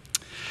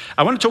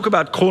I want to talk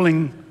about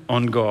calling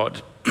on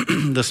God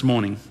this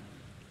morning.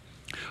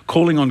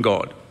 Calling on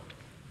God.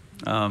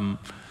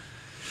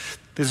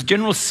 There's a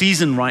general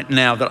season right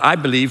now that I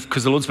believe,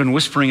 because the Lord's been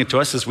whispering it to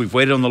us as we've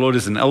waited on the Lord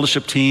as an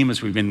eldership team,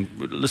 as we've been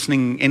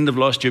listening end of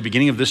last year,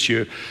 beginning of this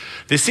year.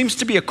 There seems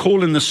to be a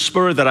call in the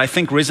spirit that I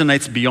think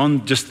resonates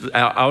beyond just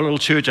our little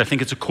church. I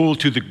think it's a call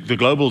to the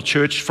global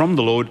church from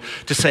the Lord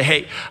to say,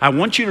 hey, I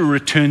want you to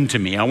return to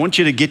me. I want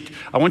you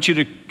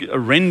to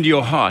rend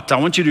your heart. I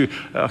want you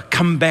to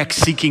come back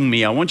seeking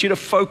me. I want you to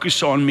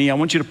focus on me. I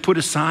want you to put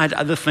aside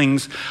other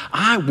things.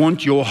 I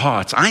want your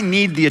hearts. I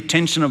need the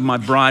attention of my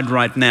bride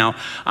right now.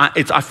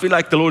 I feel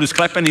like the Lord is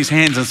clapping his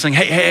hands and saying,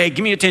 hey,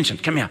 give me attention.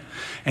 Come here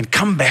and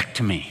come back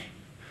to me.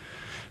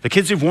 The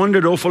kids who've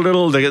wandered off a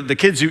little, the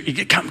kids who,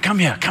 come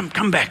here,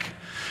 come back.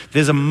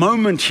 There's a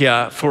moment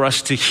here for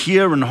us to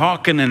hear and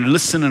hearken and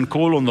listen and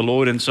call on the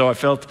Lord. And so I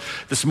felt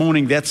this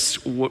morning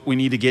that's what we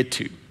need to get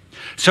to.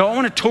 So I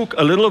want to talk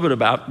a little bit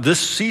about this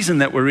season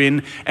that we're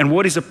in and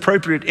what is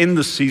appropriate in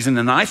this season.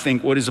 And I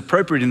think what is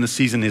appropriate in this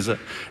season is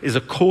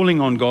a calling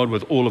on God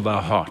with all of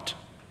our heart.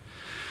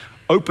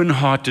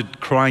 Open-hearted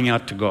crying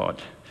out to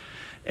God.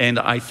 And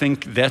I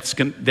think that's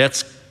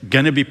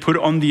going to be put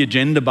on the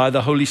agenda by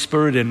the Holy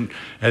Spirit. And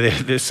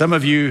there's some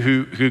of you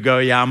who go,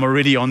 yeah, I'm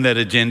already on that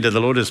agenda. The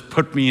Lord has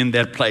put me in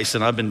that place,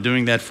 and I've been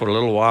doing that for a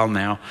little while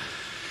now.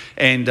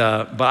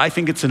 But I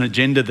think it's an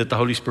agenda that the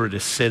Holy Spirit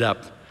has set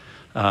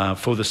up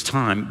for this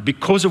time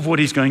because of what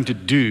he's going to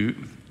do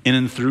in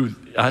and through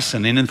us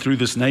and in and through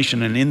this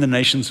nation and in the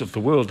nations of the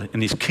world.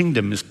 And his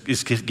kingdom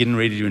is getting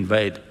ready to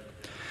invade.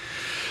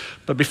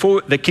 But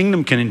before the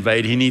kingdom can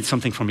invade, he needs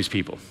something from his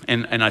people.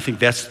 And I think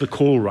that's the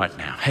call right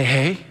now.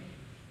 Hey,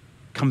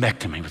 come back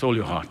to me with all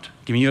your heart.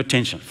 Give me your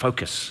attention.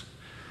 Focus.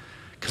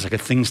 Because I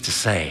got things to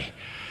say.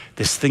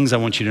 There's things I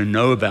want you to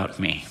know about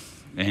me.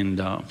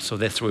 And so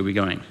that's where we're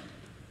going.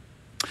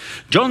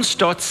 John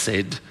Stott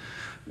said,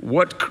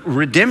 what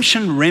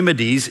redemption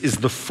remedies is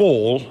the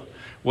fall.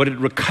 What it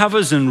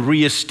recovers and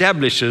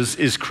reestablishes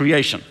is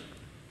creation.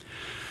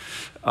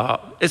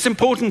 It's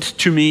important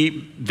to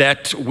me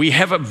that we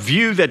have a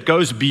view that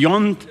goes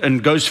beyond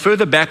and goes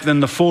further back than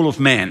the fall of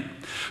man.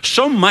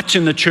 So much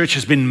in the church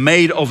has been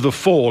made of the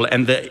fall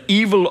and the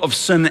evil of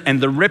sin and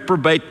the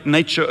reprobate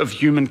nature of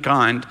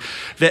humankind,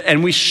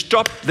 and we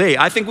stop there.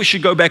 I think we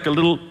should go back a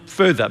little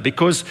further,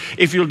 because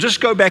if you'll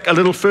just go back a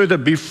little further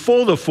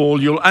before the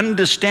fall, you'll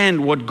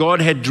understand what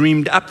God had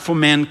dreamed up for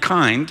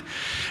mankind.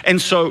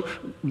 And so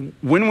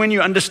when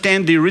you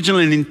understand the original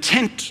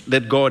intent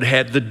that God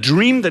had, the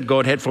dream that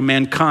God had for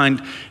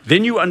mankind,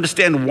 then you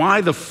understand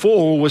why the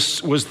fall was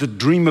the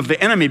dream of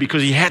the enemy,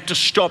 because he had to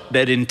stop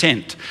that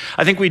intent.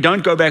 I think we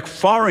don't go back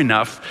far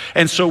enough.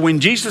 And so when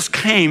Jesus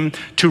came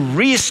to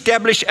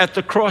reestablish at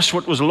the cross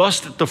what was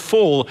lost at the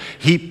fall,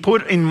 he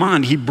put in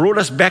mind, he brought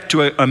us back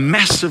to a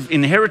massive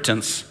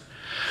inheritance.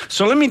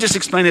 So let me just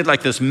explain it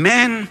like this.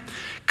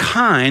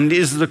 Mankind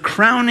is the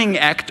crowning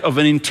act of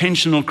an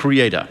intentional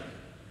creator.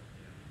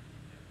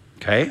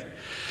 Okay?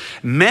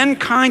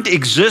 Mankind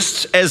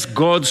exists as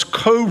God's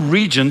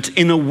co-regent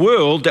in a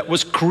world that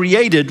was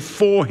created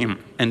for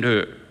him and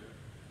her.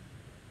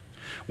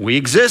 We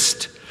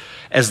exist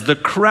as the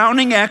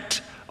crowning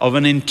act of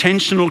an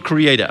intentional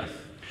creator.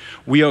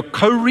 We are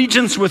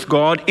co-regents with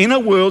God in a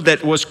world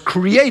that was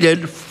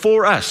created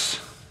for us.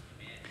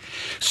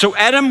 So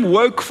Adam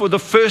woke for the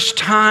first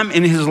time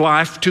in his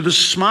life to the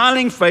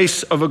smiling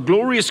face of a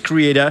glorious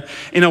creator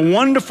in a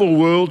wonderful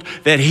world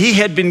that he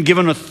had been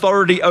given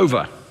authority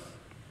over.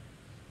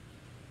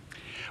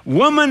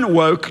 Woman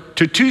woke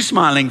to two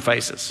smiling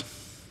faces.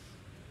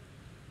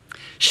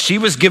 She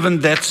was given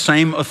that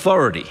same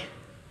authority.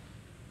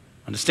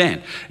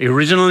 Understand? The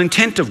original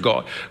intent of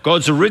God.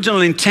 God's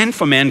original intent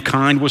for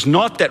mankind was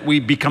not that we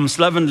become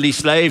slovenly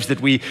slaves,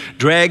 that we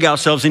drag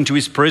ourselves into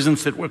his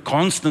presence, that we're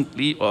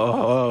constantly,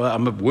 oh,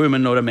 I'm a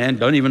woman, not a man,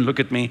 don't even look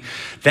at me.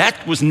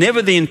 That was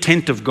never the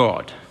intent of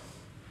God.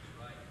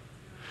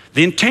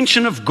 The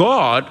intention of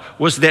God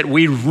was that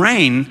we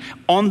reign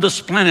on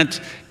this planet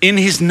in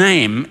his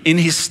name, in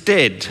his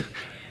stead.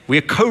 We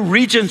are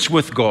co-regents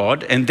with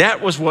God, and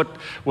that was what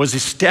was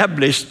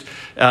established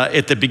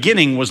at the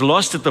beginning, was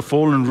lost at the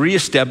fall and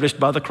reestablished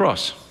by the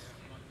cross.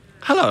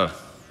 Hello.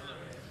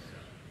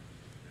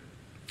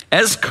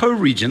 As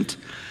co-regent,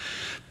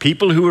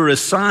 people who were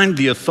assigned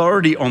the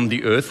authority on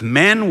the earth,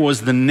 man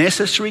was the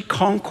necessary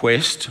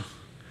conquest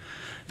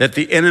that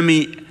the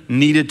enemy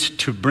needed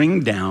to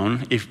bring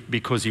down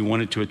because he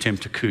wanted to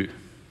attempt a coup.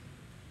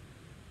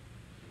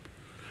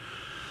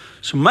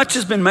 So much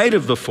has been made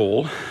of the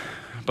fall,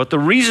 but the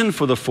reason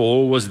for the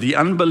fall was the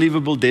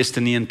unbelievable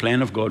destiny and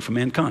plan of God for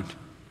mankind.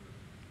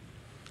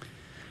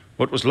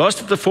 What was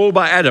lost at the fall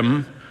by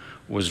Adam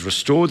was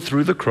restored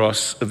through the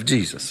cross of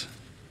Jesus.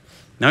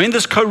 Now, in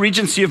this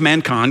co-regency of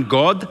mankind,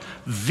 God,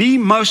 the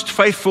most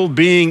faithful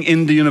being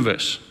in the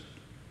universe,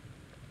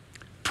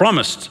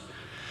 promised,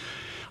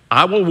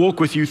 I will walk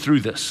with you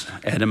through this,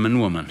 Adam and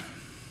woman.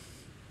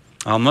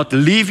 I'll not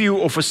leave you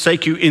or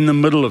forsake you in the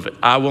middle of it.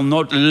 I will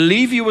not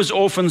leave you as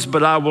orphans,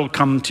 but I will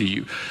come to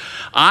you.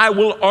 I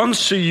will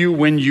answer you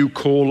when you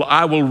call.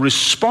 I will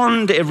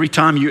respond every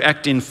time you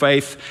act in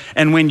faith.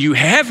 And when you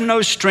have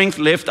no strength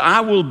left,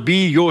 I will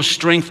be your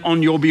strength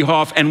on your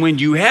behalf. And when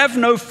you have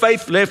no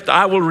faith left,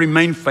 I will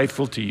remain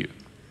faithful to you.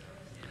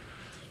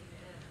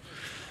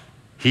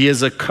 He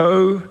is a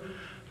co-creator.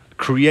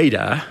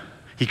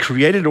 He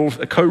created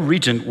a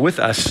co-regent with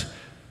us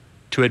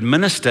to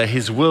administer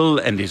his will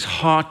and his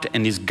heart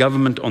and his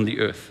government on the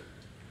earth.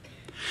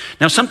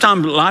 Now,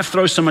 sometimes life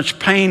throws so much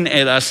pain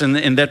at us,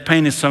 and that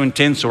pain is so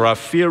intense, or our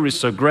fear is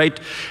so great,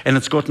 and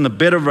it's gotten the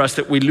better of us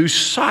that we lose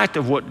sight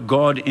of what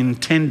God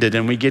intended,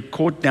 and we get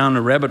caught down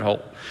a rabbit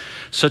hole.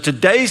 So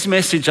today's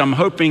message, I'm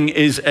hoping,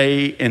 is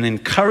an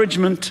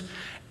encouragement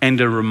and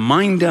a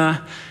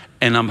reminder,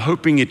 and I'm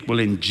hoping it will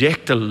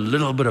inject a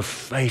little bit of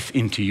faith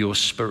into your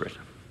spirit.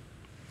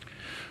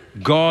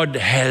 God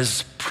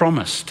has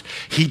promised.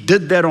 He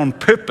did that on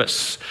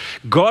purpose.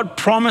 God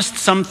promised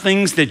some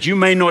things that you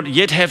may not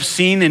yet have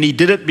seen, and he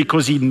did it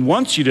because he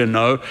wants you to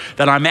know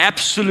that I'm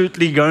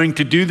absolutely going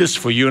to do this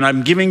for you, and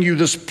I'm giving you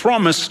this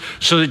promise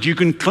so that you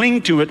can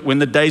cling to it when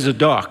the days are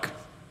dark.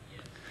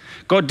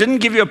 God didn't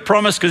give you a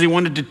promise because he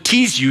wanted to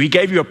tease you. He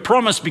gave you a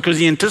promise because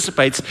he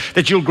anticipates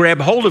that you'll grab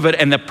hold of it,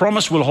 and the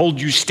promise will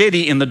hold you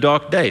steady in the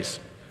dark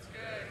days.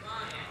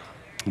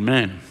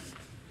 Amen.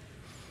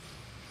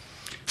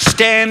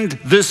 Stand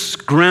this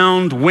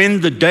ground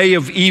when the day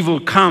of evil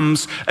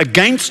comes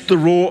against the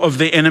roar of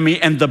the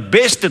enemy and the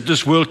best that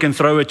this world can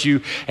throw at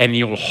you, and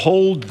you'll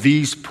hold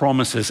these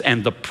promises,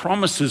 and the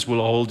promises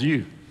will hold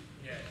you.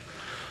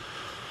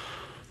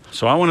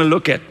 So I want to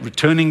look at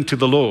returning to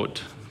the Lord,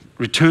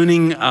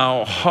 returning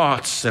our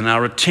hearts and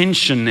our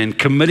attention and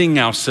committing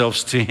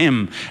ourselves to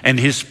him and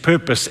his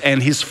purpose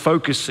and his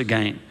focus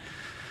again.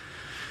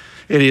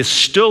 It is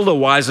still the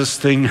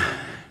wisest thing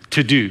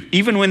to do.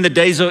 Even when the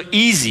days are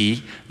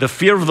easy, the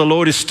fear of the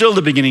Lord is still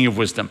the beginning of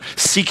wisdom.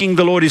 Seeking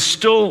the Lord is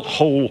still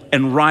whole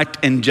and right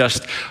and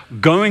just.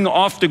 Going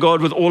after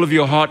God with all of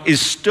your heart is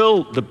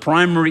still the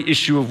primary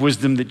issue of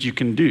wisdom that you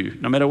can do,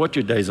 no matter what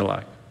your days are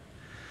like.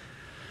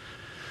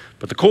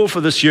 But the call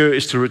for this year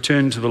is to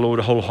return to the Lord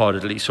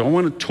wholeheartedly. So I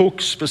want to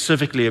talk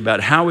specifically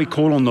about how we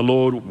call on the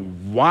Lord,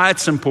 why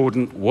it's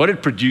important, what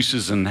it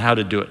produces, and how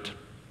to do it.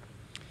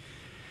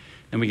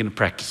 And we're going to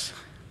practice.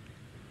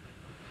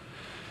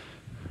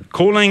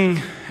 Calling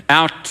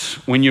out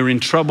when you're in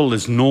trouble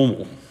is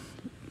normal.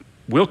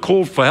 We'll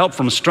call for help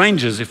from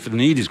strangers if the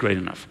need is great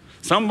enough.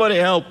 Somebody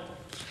help.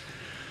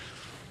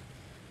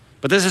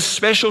 But there's a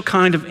special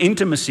kind of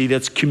intimacy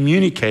that's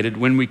communicated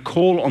when we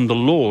call on the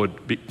Lord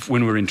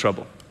when we're in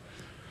trouble.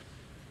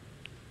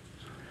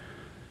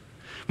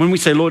 When we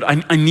say, Lord,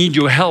 I need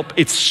your help,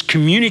 it's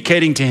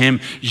communicating to him,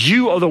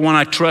 you are the one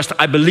I trust.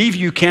 I believe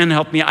you can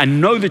help me. I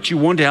know that you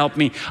want to help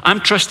me. I'm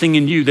trusting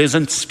in you. There's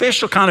a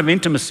special kind of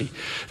intimacy.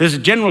 There's a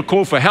general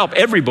call for help.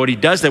 Everybody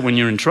does that when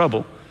you're in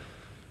trouble.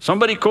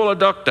 Somebody call a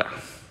doctor.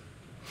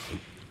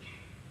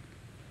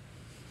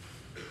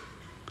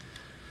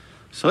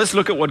 So let's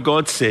look at what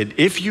God said.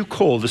 If you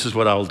call, this is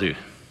what I'll do.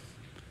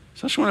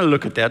 So I just want to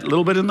look at that a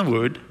little bit in the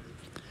Word.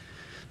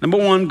 Number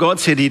one, God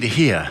said he'd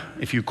hear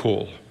if you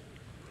call.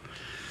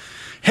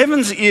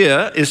 Heaven's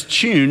ear is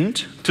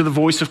tuned to the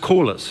voice of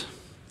callers.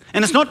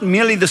 And it's not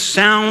merely the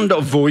sound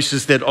of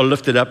voices that are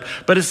lifted up,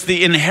 but it's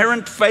the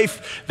inherent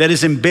faith that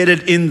is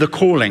embedded in the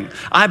calling.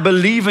 I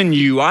believe in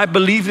you. I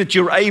believe that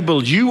you're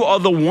able. You are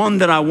the one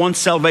that I want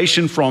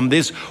salvation from.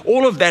 There's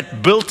all of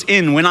that built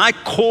in. When I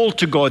call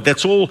to God,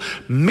 that's all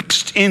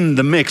mixed in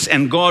the mix.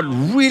 And God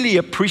really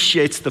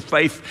appreciates the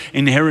faith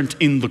inherent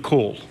in the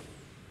call.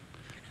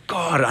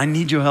 God, I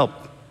need your help.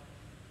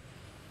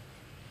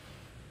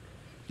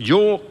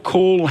 Your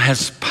call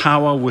has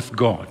power with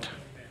God.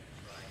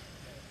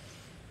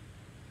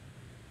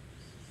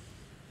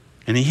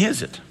 And he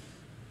hears it.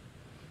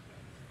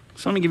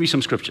 So let me give you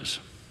some scriptures.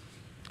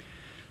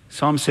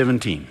 Psalm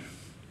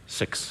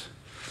 17:6.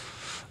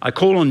 I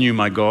call on you,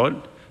 my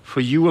God,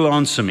 for you will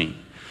answer me.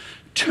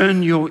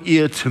 Turn your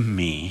ear to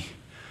me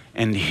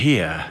and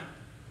hear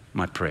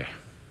my prayer.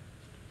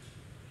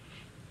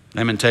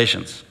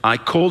 Lamentations. I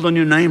called on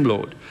your name,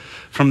 Lord,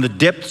 from the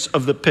depths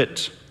of the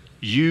pit.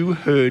 You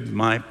heard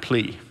my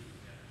plea.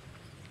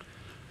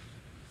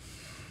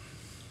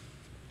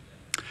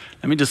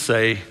 Let me just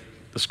say,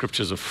 the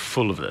scriptures are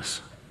full of this.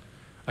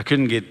 I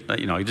couldn't get,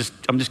 I'm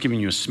just giving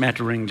you a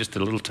smattering, just a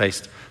little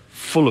taste,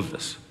 full of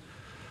this.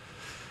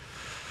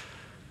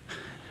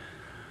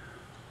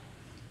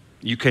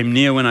 You came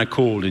near when I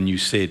called and you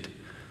said,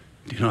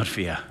 do not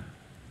fear.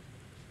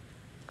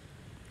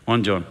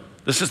 1 John.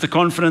 This is the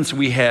confidence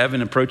we have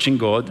in approaching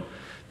God,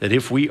 that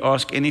if we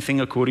ask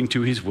anything according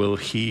to his will,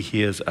 he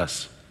hears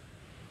us.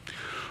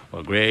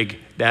 Well, Greg,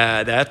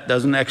 that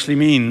doesn't actually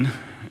mean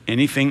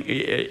anything.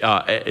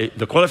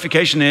 The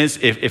qualification is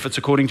if it's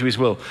according to his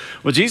will.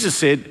 Well, Jesus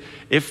said,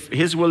 if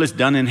his will is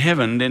done in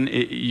heaven, then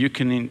you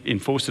can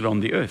enforce it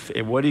on the earth.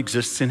 What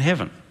exists in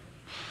heaven?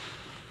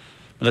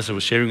 Melissa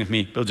was sharing with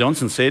me, Bill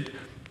Johnson said,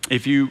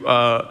 if you,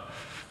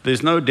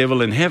 there's no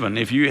devil in heaven.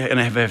 If you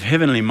have a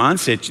heavenly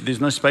mindset,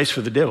 there's no space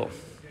for the devil.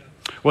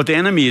 What the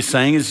enemy is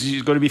saying is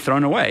he's got to be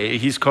thrown away.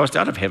 He's cast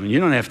out of heaven. You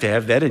don't have to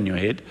have that in your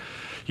head.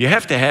 You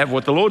have to have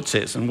what the Lord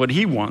says and what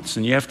he wants,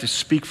 and you have to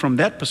speak from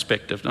that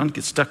perspective. Don't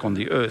get stuck on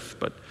the earth.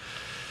 But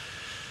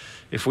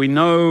if we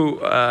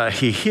know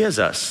he hears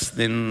us,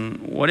 then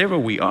whatever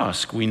we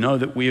ask, we know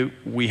that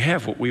we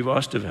have what we've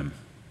asked of him.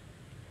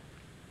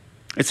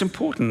 It's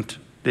important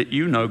that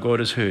you know God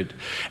has heard.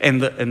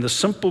 And the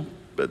simple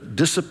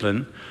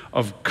discipline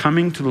of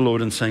coming to the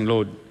Lord and saying,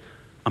 Lord,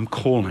 I'm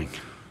calling.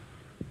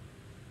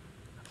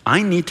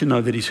 I need to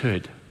know that he's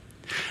heard.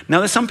 Now,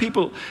 there's some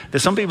people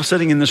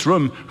sitting in this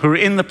room who are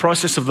in the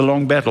process of the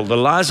long battle. The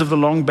lies of the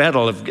long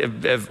battle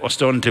are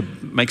starting to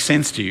make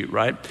sense to you,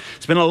 right?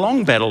 It's been a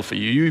long battle for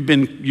you. You've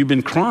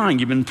been crying,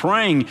 you've been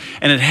praying,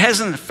 and it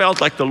hasn't felt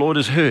like the Lord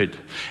has heard.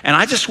 And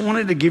I just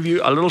wanted to give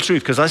you a little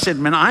truth, because I said,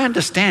 man, I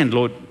understand,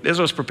 Lord, as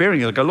I was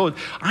preparing, I go, Lord,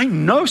 I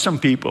know some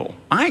people,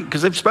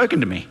 because they've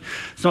spoken to me.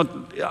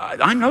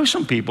 I know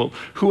some people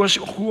who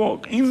are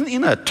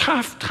in a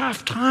tough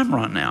time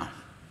right now.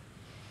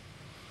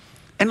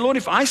 And Lord,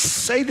 if I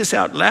say this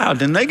out loud,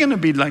 then they're going to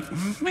be like,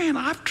 man,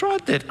 I've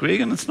tried that,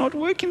 Greg, and it's not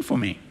working for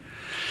me.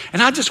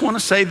 And I just want to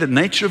say the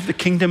nature of the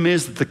kingdom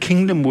is that the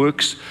kingdom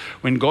works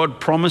when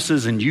God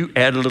promises and you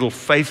add a little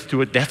faith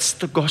to it. That's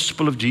the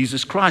gospel of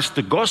Jesus Christ.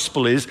 The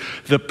gospel is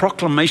the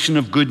proclamation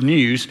of good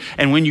news.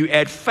 And when you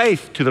add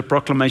faith to the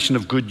proclamation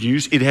of good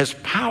news, it has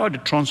power to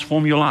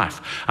transform your life.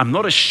 I'm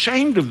not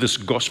ashamed of this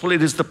gospel.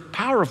 It is the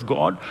power of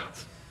God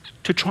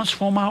to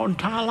transform our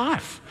entire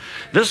life.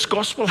 This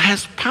gospel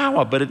has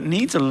power, but it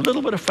needs a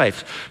little bit of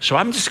faith. So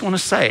I'm just going to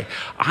say,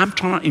 I'm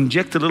trying to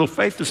inject a little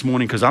faith this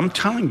morning, because I'm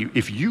telling you,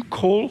 if you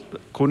call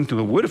according to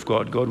the word of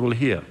God, God will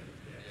hear.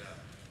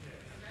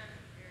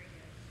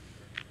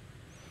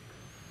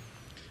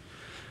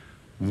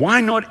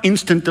 Why not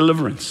instant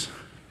deliverance?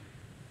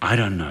 I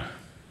don't know.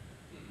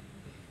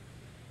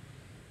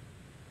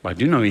 But I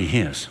do know he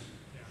hears.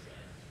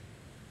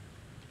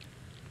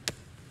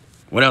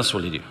 What else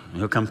will he do?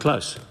 He'll come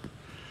close.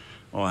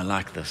 Oh, I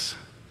like this.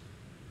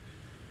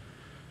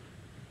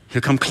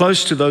 He'll come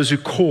close to those who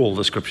call,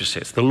 the scripture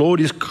says. The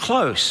Lord is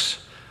close.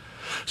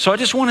 So I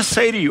just want to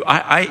say to you,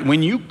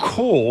 when you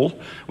call,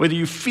 whether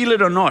you feel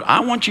it or not,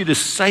 I want you to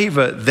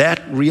savor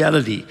that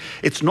reality.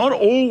 It's not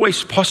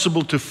always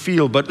possible to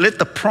feel, but let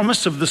the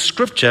promise of the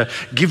scripture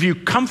give you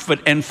comfort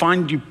and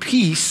find you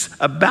peace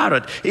about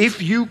it.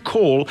 If you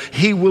call,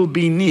 he will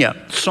be near.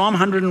 Psalm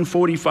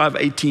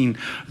 145:18,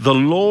 the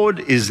Lord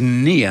is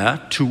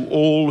near to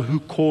all who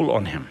call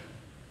on him.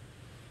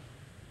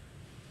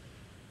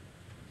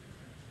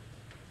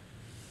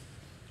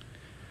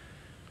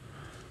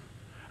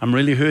 I'm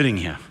really hurting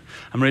here.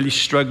 I'm really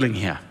struggling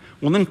here.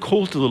 Well, then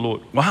call to the Lord.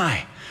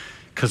 Why?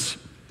 Because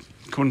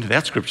according to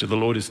that scripture, the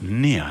Lord is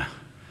near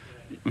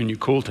when you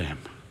call to him.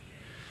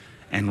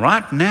 And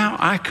right now,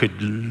 I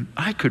could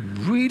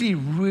really,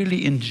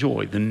 really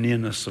enjoy the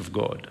nearness of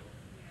God.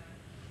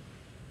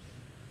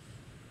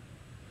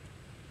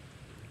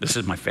 This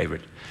is my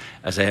favorite,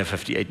 Isaiah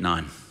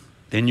 58:9.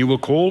 Then you will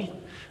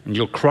call and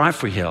you'll cry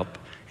for help,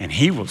 and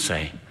he will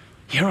say,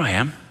 here I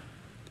am.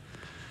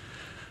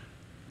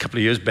 A couple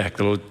of years back,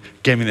 the Lord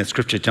gave me that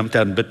scripture, jumped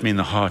out and bit me in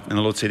the heart. And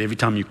the Lord said, every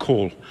time you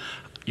call,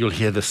 you'll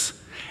hear this.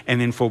 And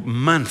then for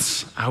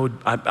months,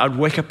 I'd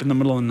wake up in the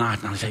middle of the night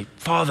and I'd say,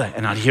 Father,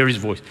 and I'd hear his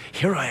voice,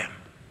 here I am.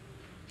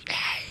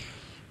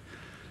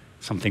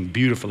 Something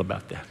beautiful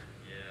about that.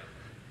 Yeah.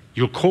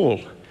 You'll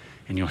call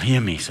and you'll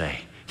hear me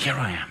say, here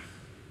I am.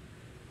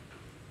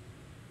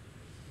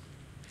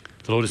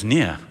 The Lord is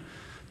near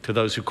to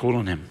those who call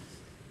on him.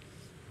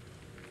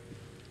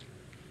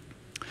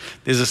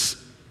 This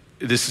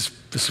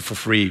is for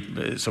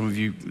free. Some of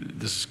you,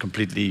 this is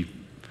completely,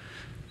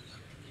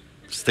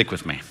 stick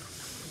with me.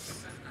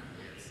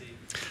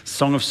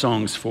 Song of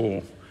Songs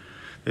 4.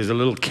 There's a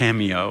little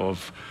cameo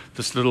of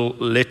this little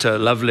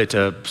love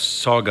letter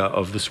saga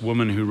of this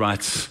woman who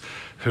writes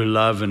her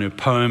love and her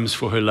poems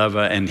for her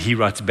lover, and he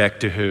writes back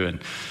to her.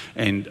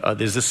 And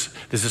there's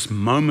this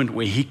moment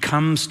where he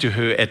comes to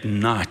her at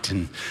night,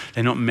 and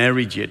they're not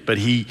married yet, but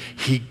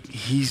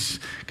he's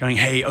going,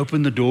 hey,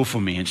 open the door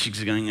for me. And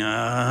she's going,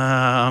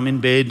 I'm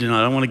in bed and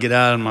I don't want to get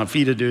out and my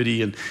feet are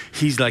dirty. And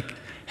he's like,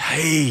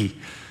 hey,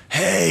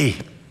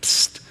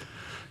 psst,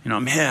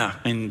 I'm here.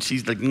 And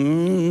she's like,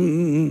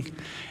 And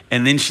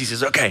then she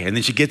says, okay. And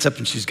then she gets up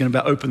and she's going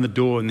to open the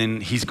door, and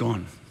then he's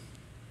gone.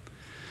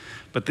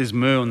 But there's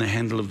myrrh on the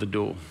handle of the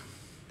door.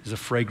 There's a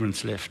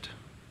fragrance left.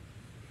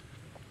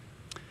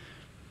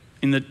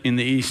 In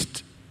the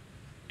east,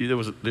 there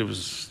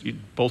was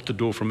you'd bolt the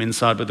door from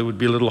inside, but there would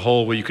be a little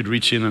hole where you could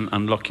reach in and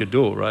unlock your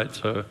door, right?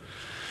 So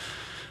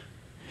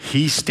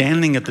he's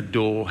standing at the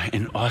door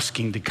and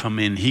asking to come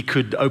in. He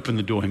could open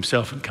the door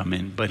himself and come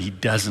in, but he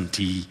doesn't.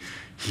 He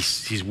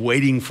He's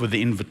waiting for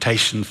the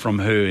invitation from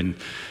her,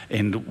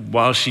 and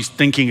while she's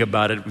thinking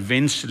about it,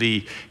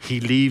 eventually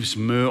he leaves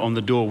myrrh on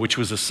the door, which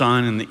was a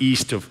sign in the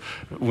East of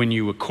when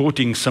you were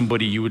courting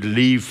somebody, you would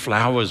leave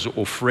flowers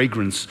or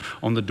fragrance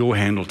on the door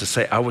handle to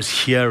say, I was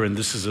here, and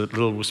this is a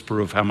little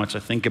whisper of how much I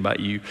think about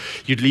you.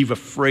 You'd leave a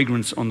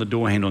fragrance on the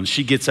door handle, and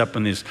she gets up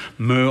and there's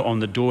myrrh on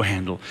the door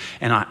handle.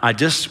 And I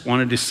just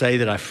wanted to say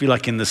that I feel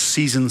like in this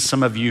season,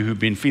 some of you who've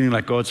been feeling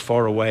like God's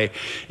far away,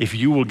 if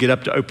you will get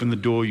up to open the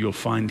door, you'll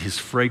find his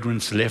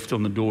fragrance left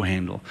on the door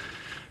handle.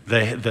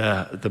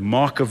 The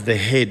mark of the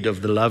head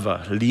of the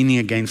lover leaning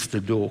against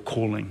the door,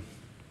 calling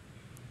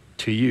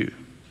to you.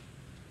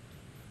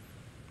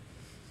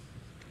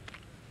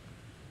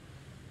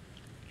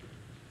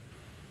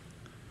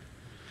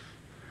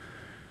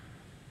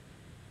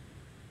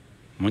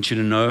 I want you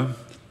to know,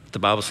 the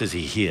Bible says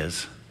he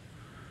hears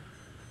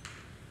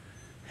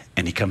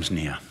and he comes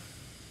near.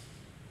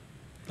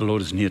 The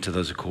Lord is near to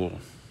those who call.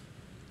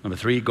 Number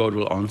 3, God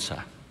will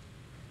answer.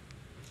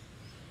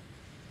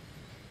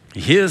 He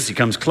hears, he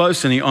comes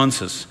close, and he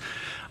answers.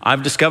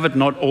 I've discovered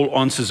not all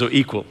answers are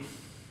equal.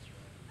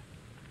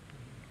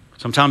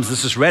 Sometimes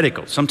this is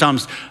radical.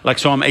 Sometimes, like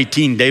Psalm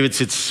 18, David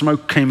said,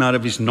 smoke came out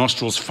of his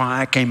nostrils,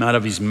 fire came out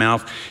of his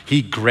mouth.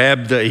 He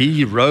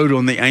rode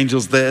on the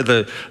angels there.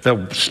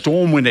 The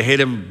storm went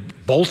ahead of him,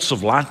 bolts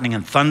of lightning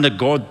and thunder.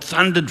 God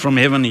thundered from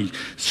heaven. He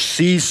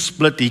seas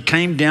split. He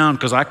came down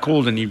because I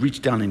called, and he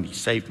reached down and he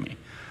saved me.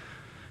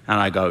 And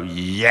I go,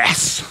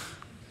 yes,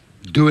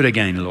 do it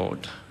again,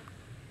 Lord.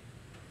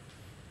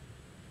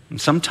 And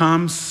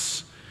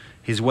sometimes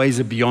his ways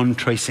are beyond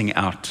tracing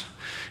out.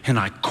 And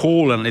I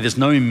call, and there's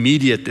no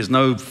immediate, there's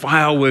no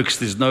fireworks,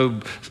 there's no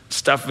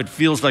stuff. It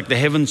feels like the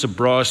heavens are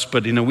brass,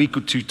 but in a week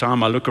or two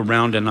time, I look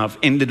around and I've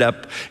ended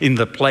up in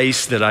the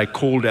place that I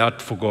called out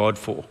for God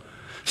for.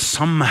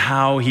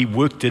 Somehow he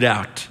worked it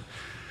out.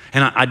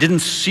 And I didn't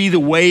see the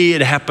way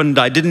it happened.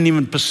 I didn't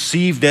even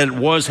perceive that it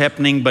was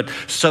happening, but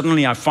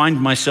suddenly I find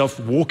myself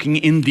walking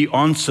in the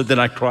answer that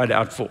I cried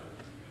out for.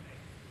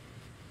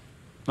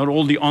 Not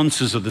all the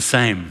answers are the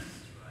same,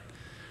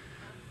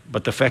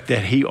 but the fact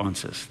that he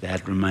answers,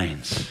 that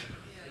remains.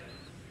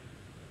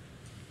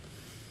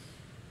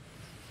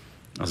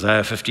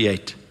 Isaiah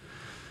 58.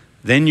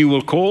 Then you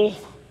will call,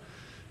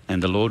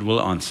 and the Lord will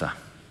answer.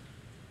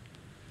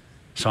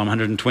 Psalm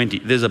 120.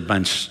 There's a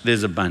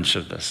bunch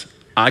of this.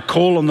 I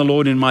call on the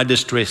Lord in my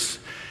distress,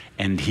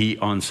 and he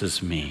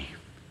answers me.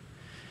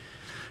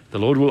 The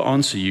Lord will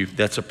answer you.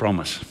 That's a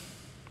promise.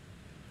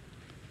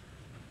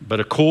 But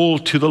a call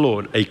to the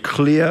Lord, a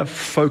clear,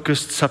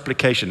 focused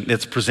supplication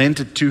that's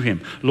presented to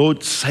him.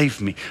 Lord, save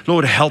me.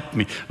 Lord, help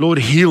me. Lord,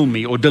 heal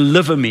me, or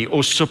deliver me,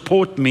 or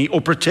support me, or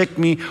protect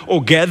me,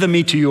 or gather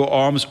me to your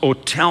arms, or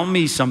tell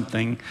me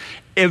something,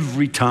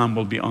 every time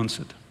will be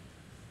answered.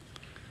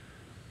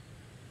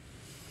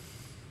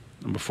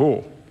 Number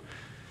 4,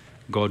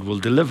 God will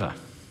deliver.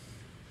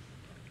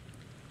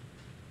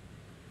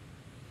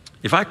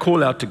 If I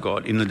call out to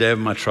God in the day of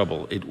my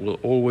trouble, it will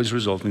always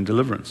result in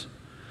deliverance.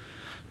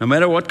 No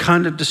matter what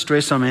kind of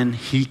distress I'm in,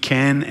 he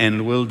can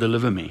and will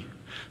deliver me.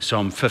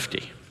 Psalm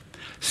 50.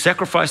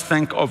 Sacrifice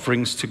thank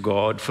offerings to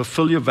God,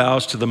 fulfill your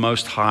vows to the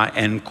Most High,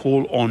 and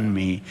call on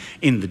me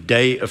in the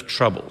day of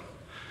trouble.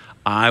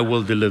 I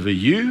will deliver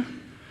you,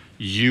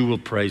 you will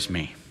praise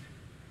me.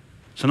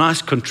 It's a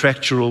nice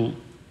contractual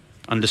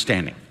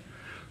understanding.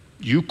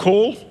 You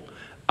call,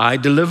 I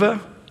deliver,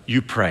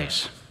 you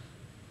praise.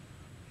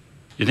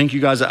 You think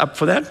you guys are up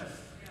for that?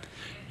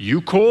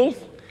 You call,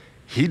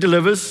 he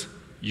delivers,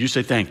 you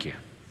say thank you.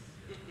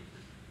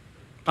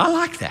 I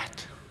like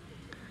that.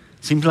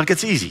 Seems like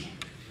it's easy.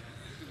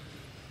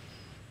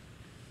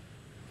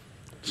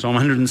 Psalm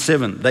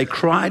 107, they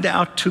cried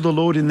out to the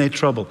Lord in their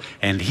trouble,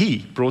 and he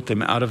brought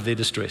them out of their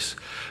distress.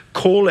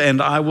 Call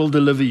and I will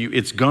deliver you.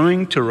 It's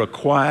going to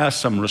require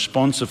some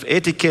responsive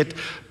etiquette.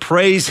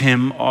 Praise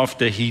him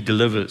after he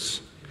delivers.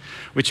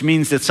 Which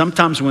means that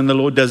sometimes when the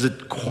Lord does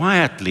it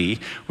quietly,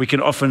 we can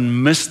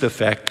often miss the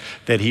fact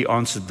that he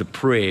answered the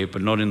prayer,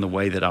 but not in the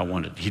way that I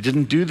wanted. He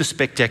didn't do the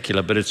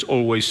spectacular, but it's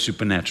always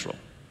supernatural.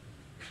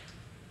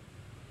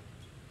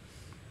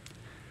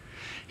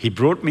 He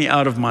brought me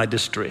out of my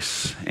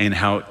distress, and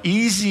how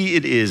easy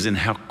it is and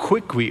how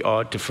quick we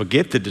are to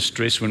forget the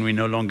distress when we're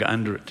no longer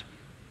under it.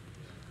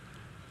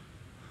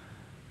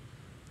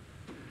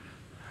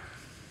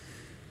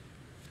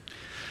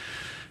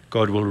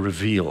 God will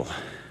reveal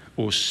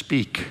or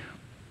speak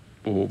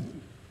or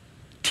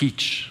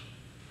teach.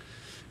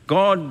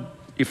 God,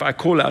 if I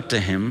call out to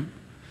him,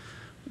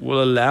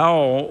 will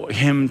allow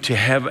him to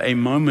have a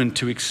moment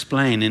to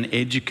explain and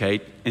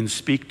educate and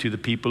speak to the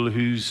people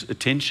whose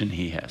attention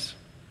he has.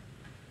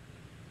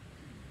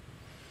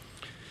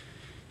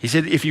 He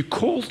said, if you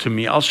call to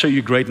me, I'll show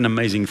you great and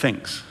amazing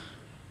things.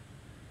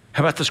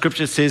 How about the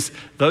scripture that says,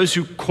 those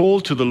who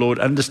call to the Lord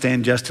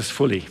understand justice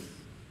fully.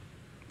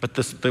 But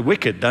the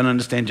wicked don't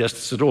understand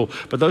justice at all.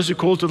 But those who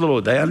call to the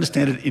Lord, they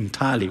understand it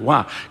entirely.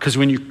 Why? Because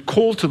when you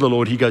call to the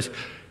Lord, he goes,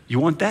 you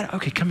want that?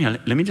 Okay, come here.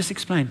 Let me just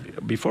explain.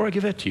 Before I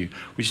give that to you,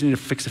 we just need to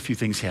fix a few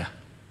things here.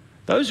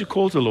 Those who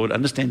call to the Lord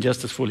understand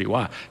justice fully.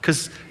 Why?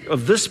 Because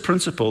of this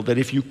principle that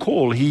if you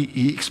call,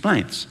 he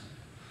explains.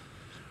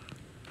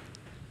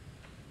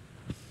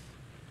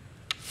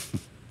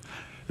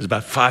 There's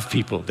about 5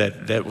 people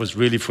that was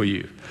really for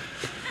you.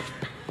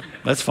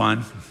 That's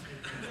fine.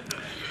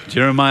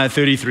 Jeremiah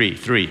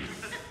 33:3.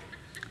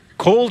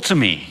 Call to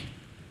me,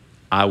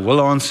 I will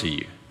answer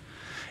you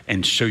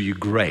and show you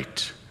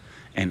great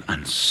and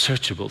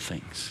unsearchable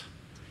things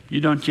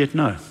you don't yet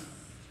know.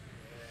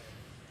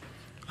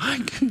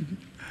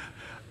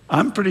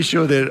 I'm pretty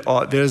sure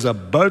there's a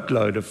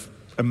boatload of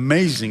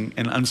amazing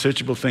and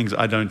unsearchable things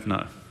I don't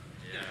know.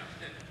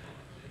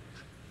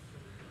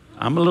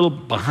 I'm a little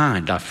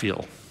behind, I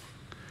feel,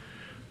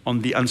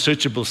 on the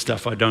unsearchable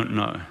stuff I don't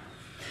know.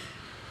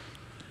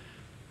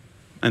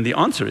 And the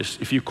answer is,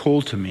 if you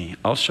call to me,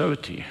 I'll show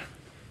it to you.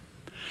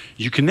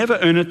 You can never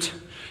earn it.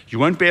 You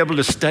won't be able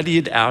to study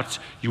it out.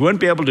 You won't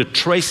be able to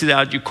trace it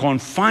out. You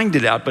can't find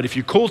it out. But if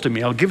you call to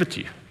me, I'll give it to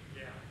you.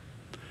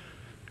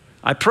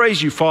 I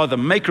praise you, Father,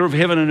 maker of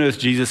heaven and earth.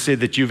 Jesus said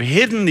that you've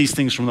hidden these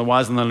things from the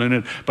wise and the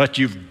learned, but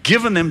you've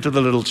given them to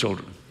the little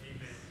children.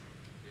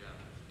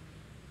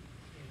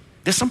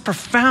 There's some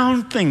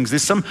profound things.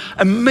 There's some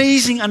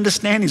amazing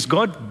understandings.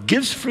 God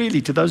gives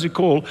freely to those who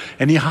call,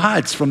 and he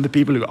hides from the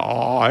people who go,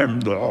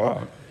 I'm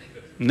the...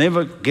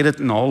 Never get it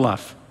in the whole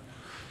life.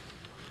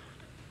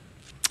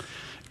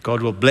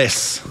 God will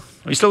bless.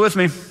 Are you still with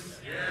me?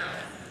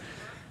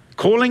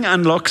 Calling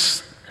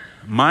unlocks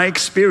my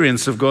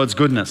experience of God's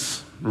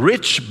goodness.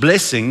 Rich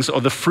blessings are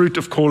the fruit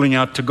of calling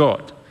out to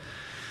God.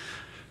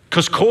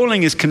 Because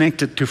calling is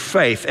connected to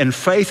faith, and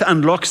faith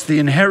unlocks the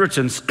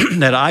inheritance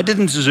that I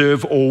didn't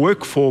deserve or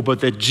work for,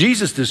 but that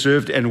Jesus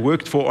deserved and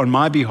worked for on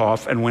my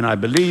behalf. And when I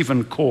believe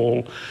and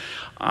call,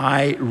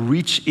 I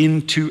reach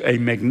into a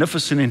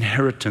magnificent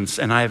inheritance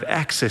and I have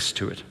access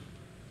to it.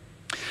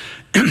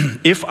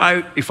 If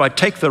I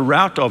take the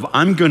route of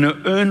I'm going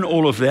to earn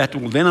all of that,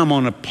 well, then I'm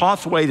on a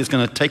pathway that's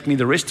going to take me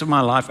the rest of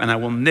my life and I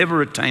will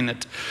never attain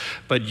it.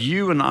 But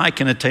you and I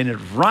can attain it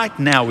right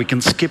now. We can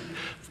skip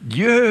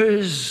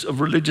years of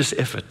religious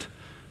effort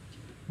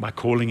by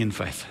calling in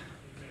faith.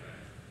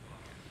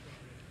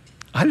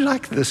 I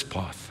like this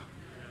path.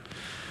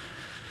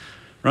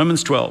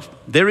 Romans 12.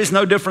 There is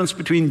no difference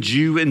between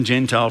Jew and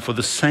Gentile, for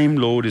the same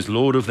Lord is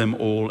Lord of them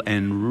all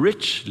and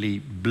richly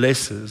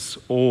blesses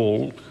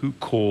all who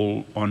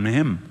call on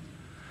him.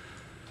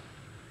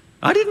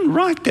 I didn't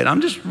write that.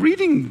 I'm just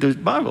reading the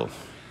Bible.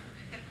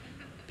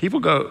 People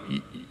go,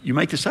 you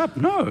make this up?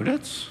 No,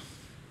 that's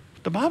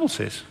what the Bible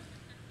says.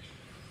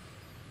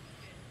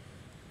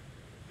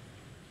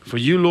 For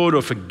you, Lord,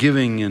 are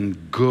forgiving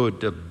and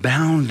good,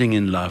 abounding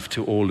in love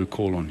to all who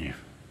call on you.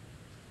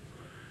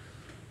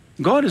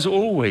 God is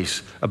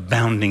always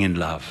abounding in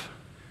love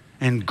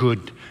and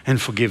good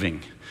and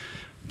forgiving.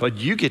 But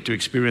you get to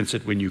experience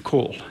it when you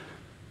call.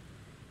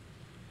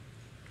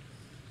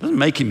 Doesn't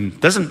make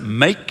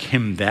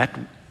him that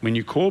when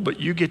you call, but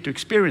you get to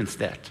experience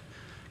that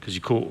because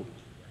you call.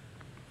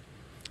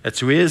 That's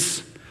who he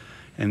is,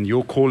 and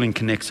your calling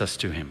connects us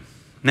to him.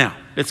 Now,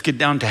 let's get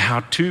down to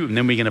how to, and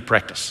then we're going to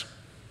practice.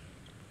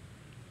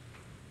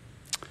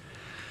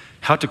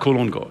 How to call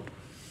on God.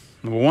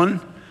 Number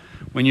one,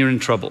 when you're in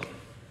trouble.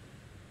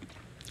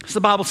 So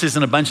the Bible says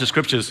in a bunch of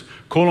scriptures,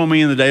 call on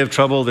me in the day of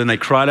trouble. Then they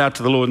cried out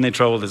to the Lord in their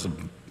trouble.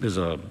 There's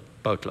a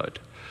boatload.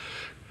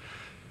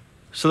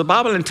 So the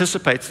Bible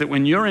anticipates that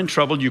when you're in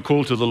trouble, you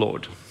call to the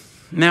Lord.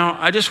 Now,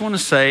 I just want to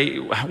say,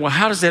 well,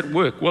 how does that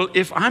work? Well,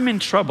 if I'm in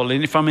trouble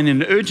and if I'm in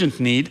an urgent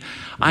need,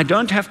 I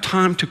don't have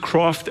time to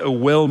craft a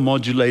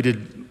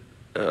well-modulated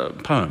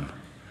poem.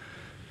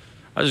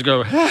 I just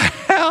go,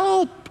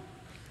 help.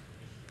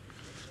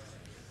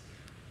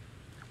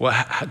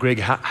 Well, Greg,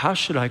 how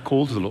should I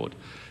call to the Lord?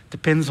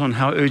 Depends on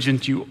how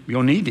urgent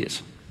your need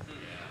is.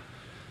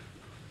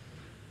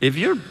 If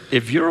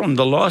you're on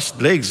the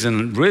last legs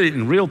and really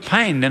in real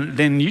pain,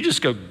 then you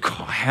just go,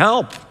 God,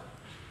 help,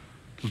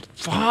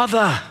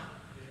 Father,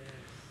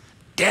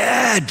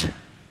 Dad.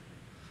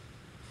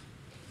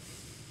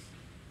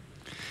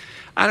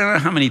 I don't know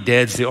how many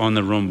dads there are in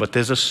the room, but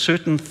there's a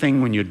certain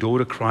thing when your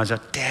daughter cries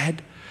out,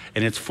 Dad,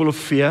 and it's full of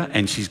fear,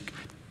 and she's,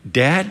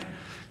 Dad,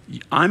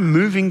 I'm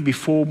moving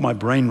before my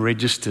brain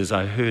registers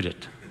I heard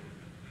it.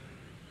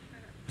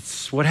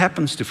 It's what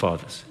happens to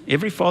fathers.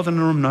 Every father in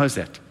the room knows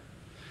that.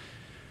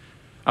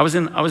 I was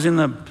in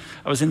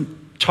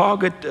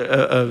Target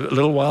a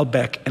little while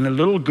back, and a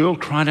little girl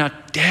cried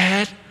out,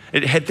 Dad.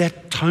 It had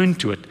that tone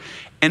to it.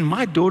 And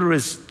my daughter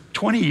is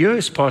 20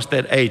 years past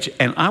that age,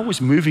 and I was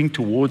moving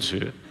towards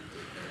her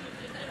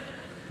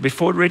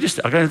before it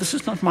registered. I go, this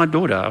is not my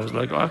daughter. I was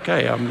like,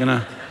 okay, I'm going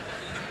to...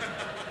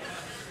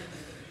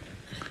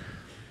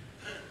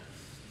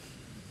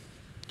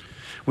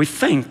 We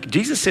think,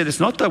 Jesus said, it's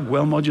not the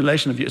well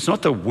modulation of you, it's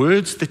not the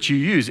words that you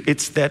use,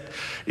 is that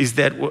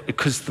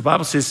because the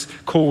Bible says,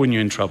 call when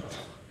you're in trouble.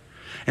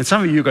 And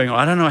some of you are going,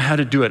 I don't know how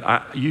to do it.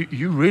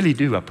 You really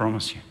do, I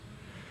promise you.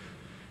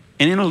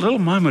 And in a little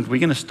moment, we're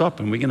going to stop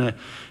and I'm going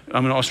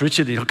to ask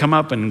Richard, he'll come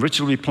up and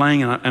Richard will be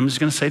playing, and I'm just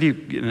going to say to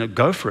you,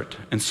 go for it.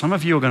 And some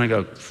of you are going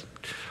to go,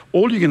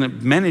 all you're going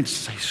to manage to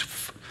say is,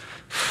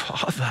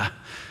 Father,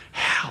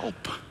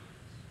 help.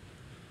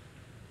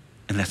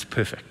 And that's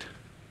perfect.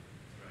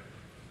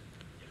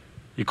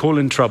 You call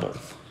in trouble.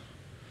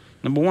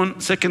 Number one.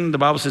 Second, the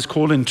Bible says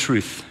call in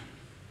truth.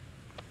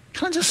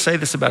 Can I just say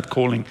this about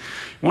calling?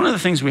 One of the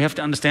things we have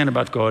to understand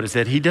about God is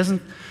that He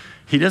doesn't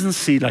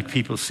see like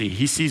people see.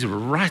 He sees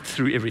right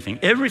through everything.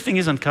 Everything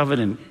is uncovered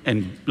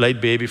and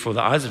laid bare before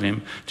the eyes of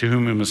Him to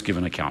whom we must give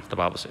an account, the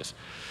Bible says.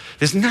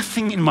 There's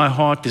nothing in my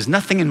heart, there's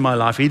nothing in my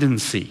life He didn't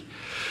see.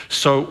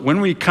 So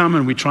when we come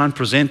and we try and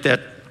present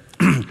that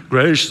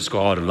gracious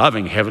God,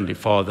 loving Heavenly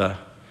Father,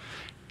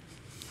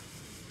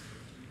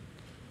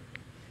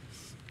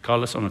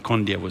 Carlos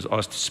Anacondia was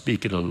asked to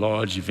speak at a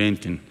large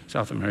event in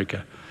South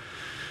America.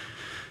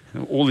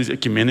 All these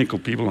ecumenical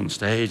people on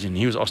stage, and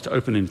he was asked to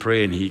open in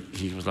prayer, and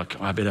he was like,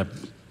 I better,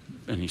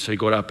 so he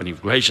got up and he,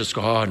 gracious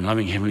God and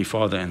loving Heavenly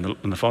Father, and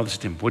the Father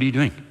said to him, what are you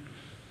doing?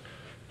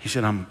 He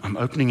said, I'm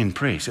opening in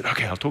prayer. He said,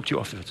 okay, I'll talk to you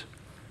afterwards.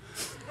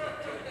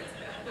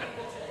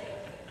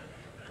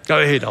 Go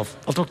ahead, I'll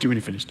talk to you when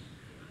you're finished.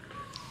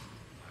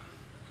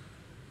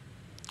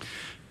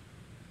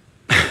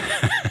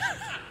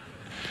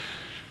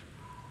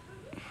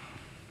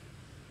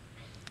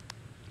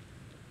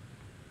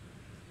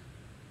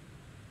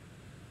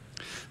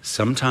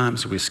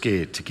 Sometimes we're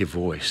scared to give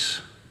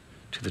voice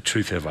to the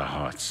truth of our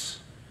hearts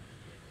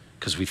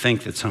because we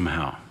think that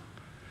somehow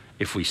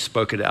if we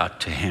spoke it out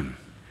to Him,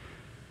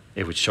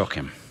 it would shock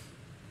Him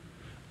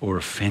or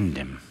offend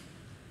Him.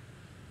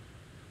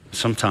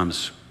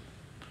 Sometimes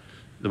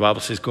the Bible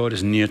says God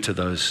is near to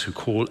those who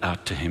call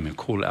out to Him and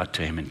call out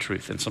to Him in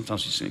truth. And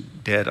sometimes you say,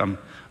 Dad,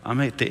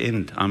 I'm at the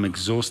end. I'm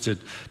exhausted.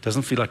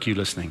 Doesn't feel like you're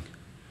listening.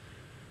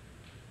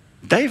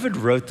 David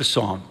wrote the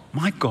psalm,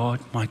 my God,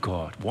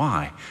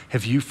 why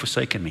have you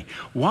forsaken me?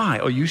 Why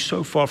are you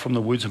so far from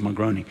the words of my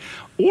groaning?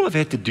 All I've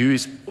had to do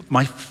is,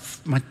 my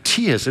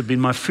tears have been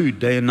my food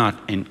day and night,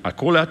 and I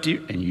call out to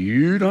you, and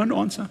you don't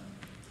answer.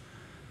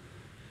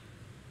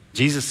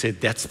 Jesus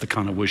said that's the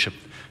kind of worship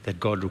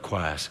that God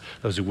requires,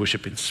 those who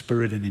worship in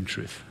spirit and in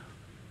truth.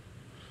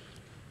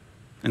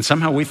 And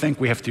somehow we think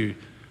we have to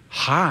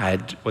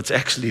hide what's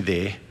actually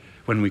there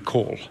when we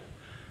call,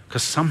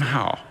 because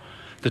somehow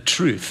the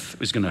truth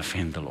is going to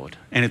offend the Lord.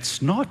 And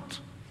it's not.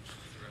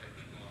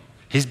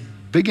 He's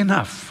big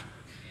enough.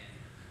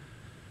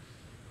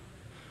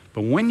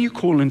 But when you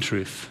call in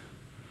truth,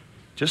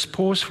 just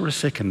pause for a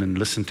second and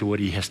listen to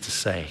what He has to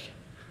say.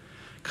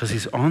 Because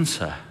His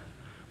answer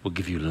will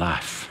give you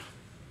life.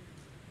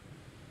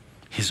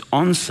 His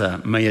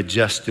answer may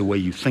adjust the way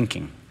you're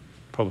thinking.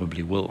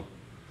 Probably will.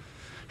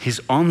 But His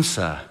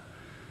answer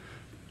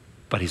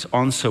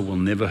will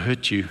never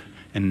hurt you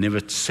and never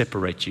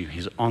separate you.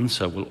 His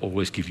answer will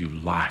always give you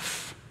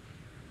life.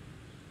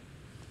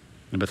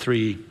 Number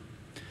 3,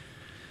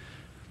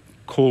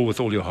 call with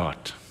all your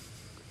heart.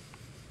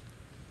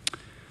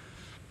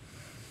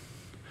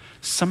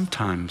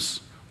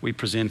 Sometimes we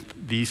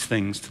present these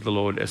things to the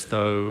Lord as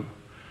though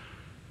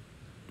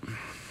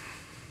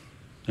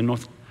they're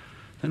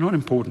not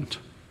important.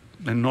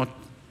 They're not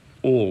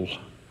all,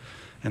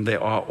 and they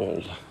are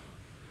all.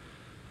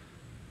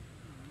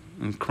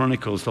 In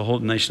Chronicles, the whole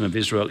nation of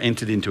Israel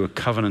entered into a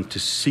covenant to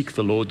seek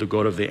the Lord, the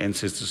God of their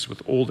ancestors,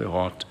 with all their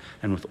heart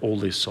and with all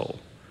their soul.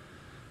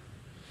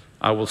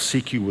 I will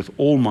seek you with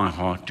all my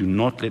heart. Do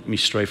not let me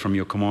stray from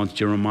your commands.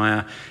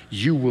 Jeremiah,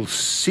 you will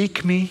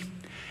seek me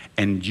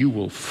and you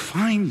will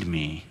find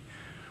me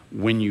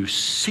when you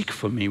seek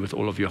for me with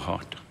all of your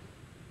heart.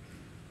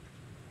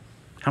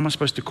 How am I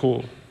supposed to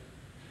call?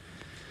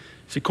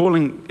 See,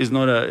 calling is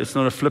not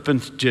a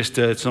flippant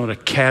gesture. It's not a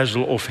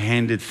casual,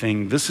 offhanded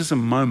thing. This is a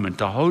moment,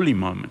 a holy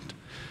moment,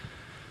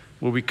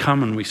 where we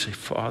come and we say,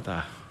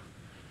 Father,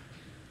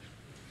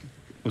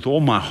 with all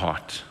my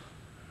heart,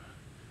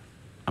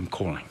 I'm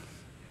calling.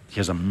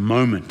 Here's a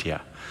moment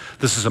here.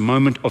 This is a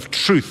moment of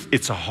truth.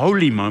 It's a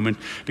holy moment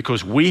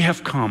because we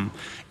have come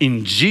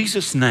in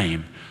Jesus'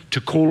 name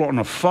to call on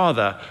a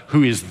Father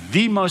who is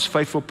the most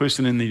faithful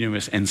person in the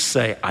universe and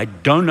say, I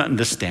don't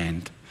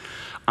understand.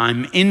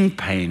 I'm in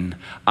pain,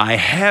 I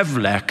have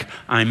lack,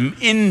 I'm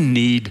in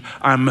need,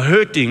 I'm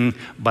hurting,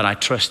 but I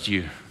trust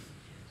you.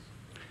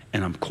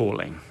 And I'm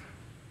calling.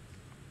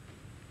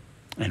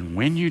 And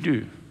when you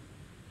do,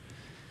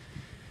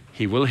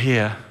 He will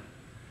hear,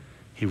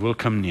 He will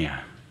come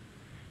near,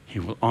 He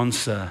will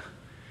answer,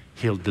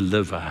 He'll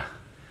deliver,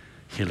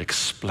 He'll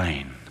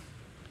explain,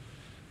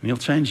 and He'll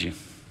change you.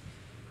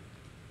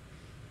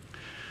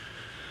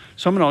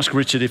 So I'm going to ask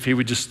Richard if he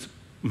would just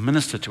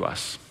minister to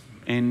us.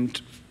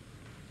 And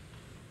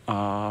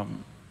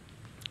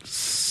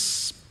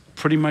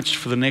pretty much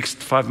for the next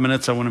 5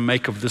 minutes, I want to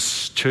make of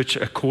this church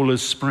a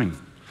caller's spring.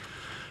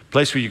 A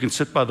place where you can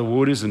sit by the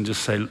waters and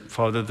just say,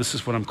 Father, this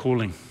is what I'm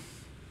calling.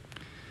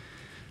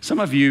 Some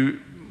of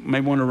you may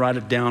want to write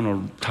it down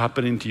or type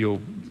it into your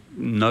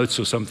notes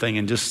or something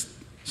and just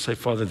say,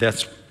 Father,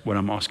 that's what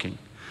I'm asking.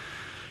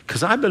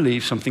 Because I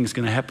believe something's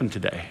going to happen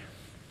today.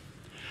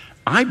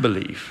 I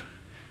believe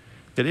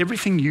that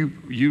everything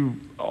you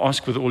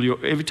ask with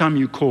every time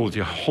you call with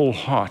your whole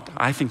heart,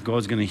 I think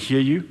God's going to hear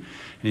you,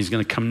 and He's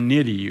going to come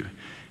near to you,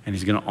 and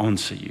He's going to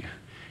answer you.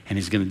 And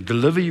He's going to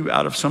deliver you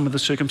out of some of the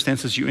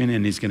circumstances you're in,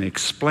 and He's going to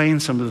explain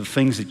some of the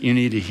things that you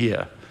need to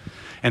hear.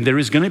 And there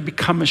is going to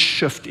become a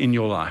shift in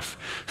your life.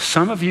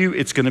 Some of you,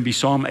 it's going to be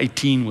Psalm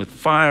 18 with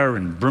fire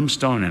and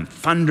brimstone and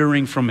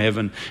thundering from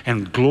heaven,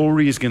 and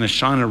glory is going to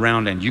shine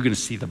around, and you're going to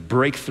see the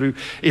breakthrough.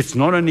 It's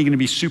not only going to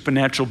be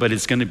supernatural, but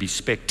it's going to be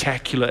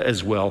spectacular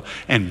as well.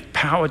 And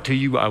power to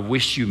you, I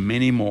wish you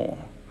many more.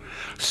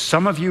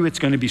 Some of you, it's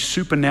going to be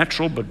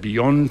supernatural, but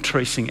beyond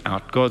tracing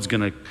out. God's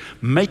going to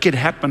make it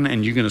happen,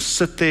 and you're going to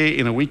sit there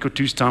in a week or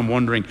two's time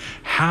wondering,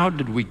 how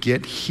did we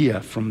get here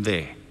from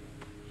there?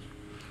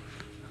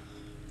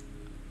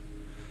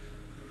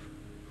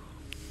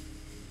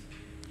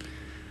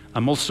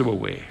 I'm also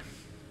aware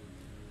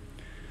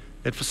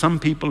that for some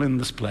people in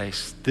this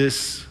place,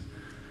 this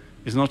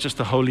is not just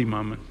a holy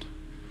moment,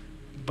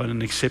 but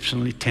an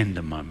exceptionally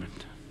tender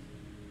moment.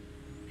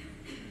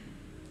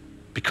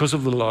 Because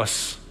of the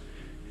loss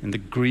and the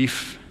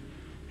grief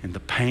and the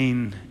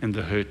pain and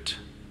the hurt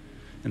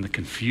and the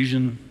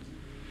confusion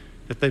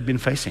that they've been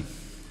facing.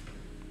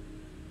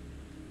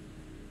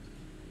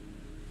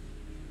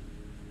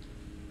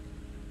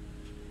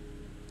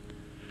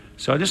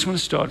 So I just want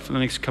to start for the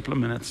next couple of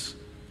minutes.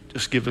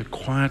 Just give a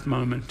quiet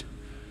moment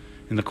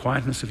in the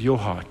quietness of your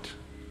heart.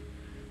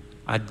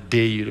 I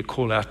dare you to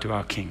call out to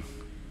our King.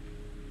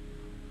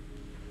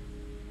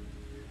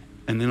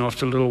 And then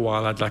after a little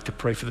while, I'd like to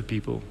pray for the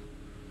people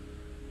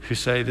who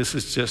say, this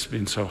has just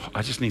been so,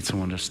 I just need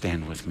someone to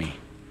stand with me.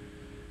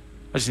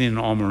 I just need an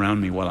arm around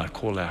me while I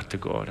call out to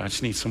God. I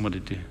just need someone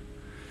to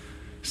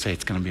say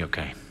it's going to be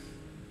okay.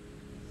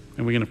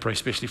 And we're going to pray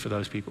especially for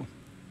those people.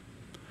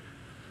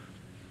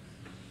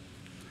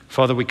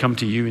 Father, we come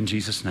to you in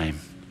Jesus' name.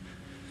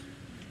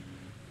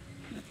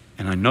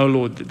 And I know,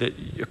 Lord, that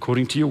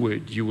according to your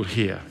word, you will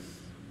hear.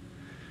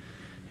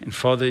 And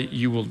Father,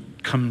 you will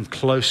come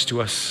close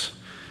to us,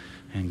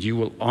 and you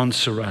will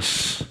answer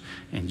us,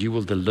 and you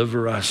will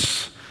deliver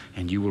us,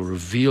 and you will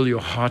reveal your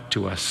heart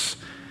to us,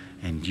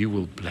 and you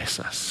will bless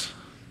us.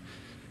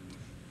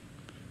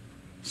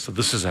 So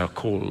this is our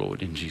call,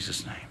 Lord, in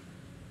Jesus' name.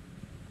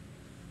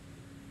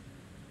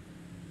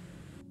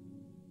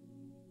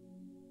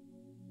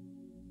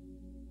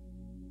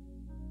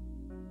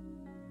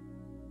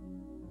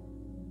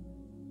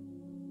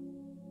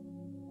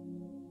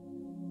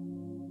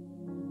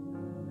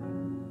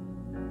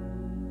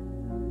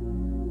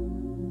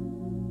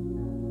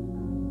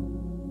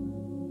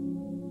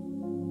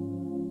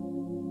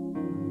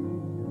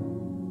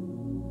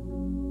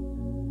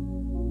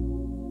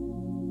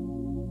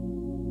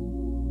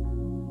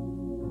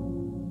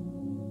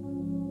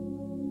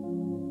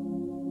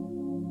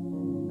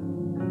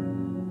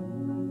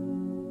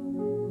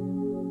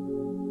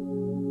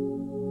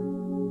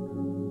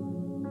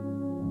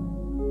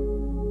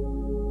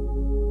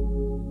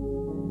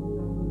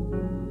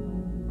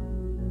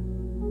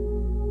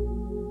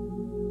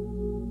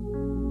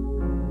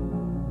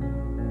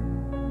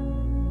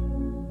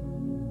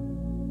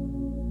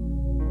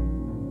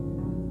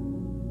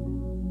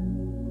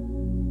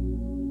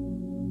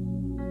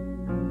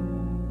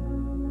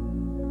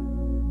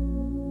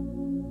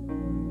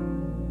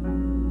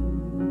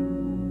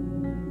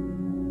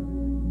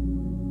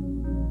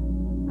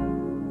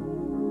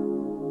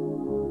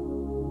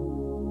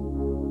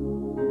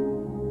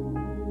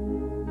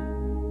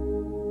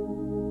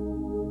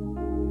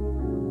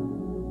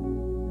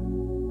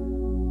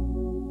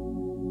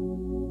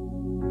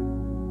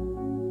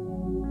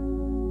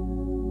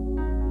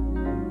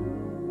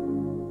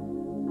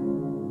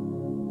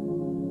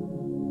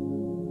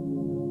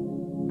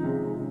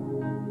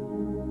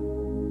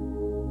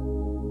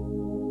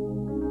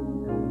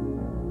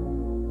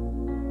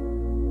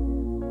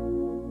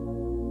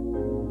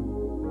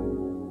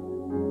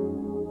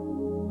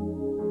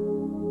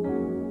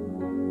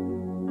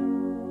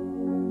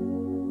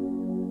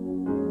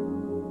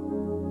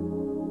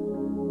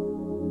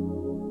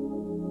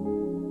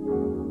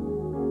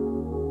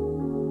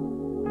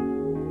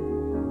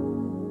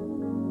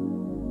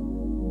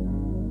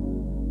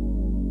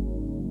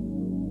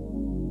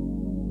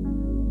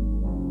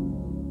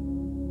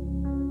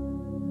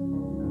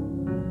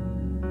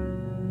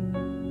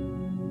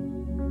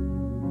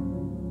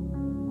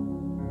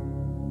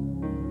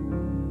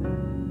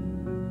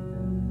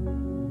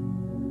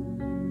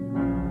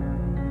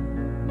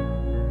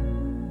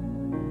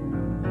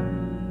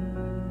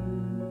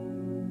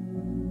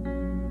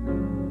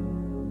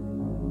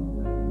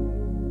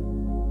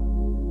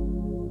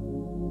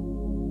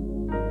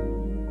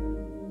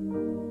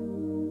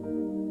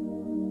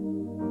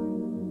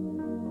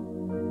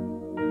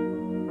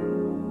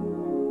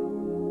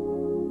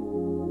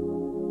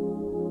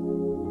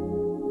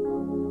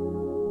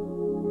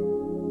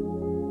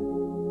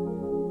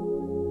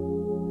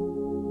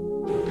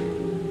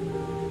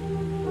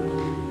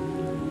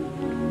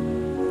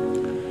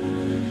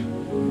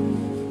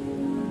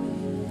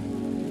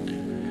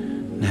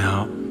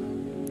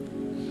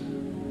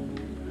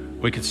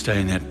 We could stay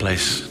in that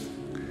place,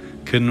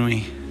 couldn't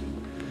we?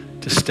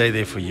 Just stay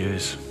there for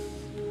years.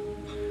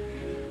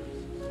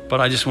 But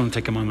I just want to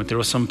take a moment. There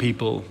are some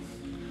people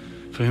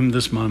for whom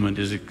this moment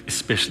is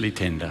especially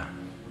tender.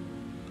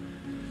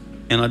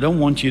 And I don't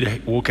want you to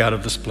walk out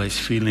of this place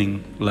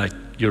feeling like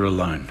you're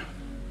alone.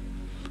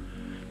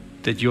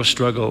 That your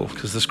struggle,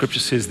 because the scripture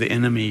says the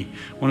enemy,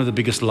 one of the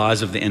biggest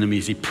lies of the enemy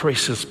is he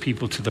presses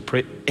people to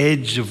the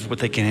edge of what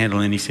they can handle.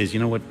 And he says, you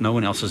know what, no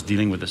one else is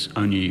dealing with this,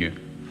 only you.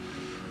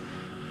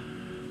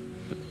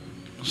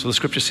 So the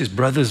scripture says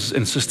brothers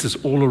and sisters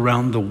all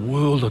around the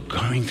world are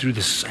going through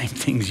the same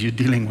things you're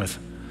dealing with.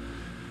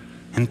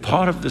 And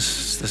part of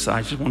this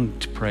I just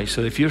wanted to pray.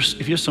 So if you're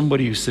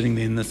somebody who's sitting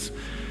there in this,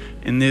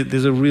 and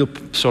there's a real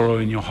sorrow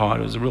in your heart,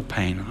 there's a real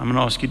pain, I'm going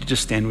to ask you to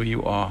just stand where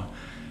you are,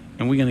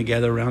 and we're going to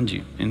gather around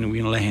you, and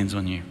we're going to lay hands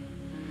on you,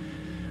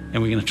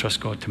 and we're going to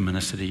trust God to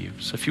minister to you.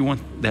 So if you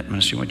want that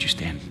ministry, won't you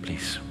stand,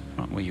 please,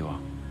 right where you are.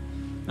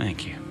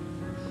 Thank you.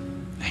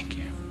 Thank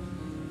you.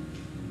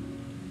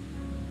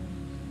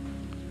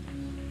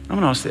 I'm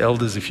going to ask the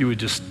elders if you would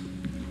just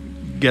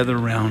gather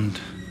around,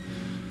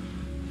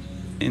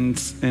 and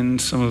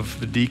some of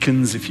the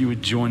deacons, if you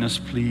would join us,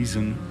 please,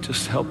 and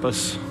just help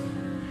us.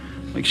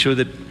 Make sure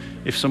that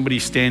if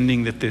somebody's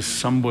standing, that there's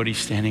somebody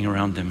standing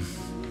around them.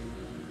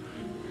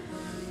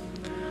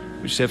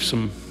 We just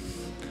have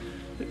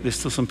there's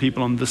still some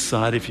people on this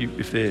side,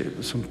 if there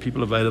are some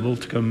people available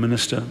to go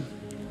minister.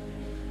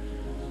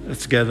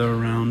 Let's gather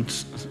around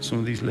some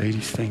of these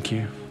ladies. Thank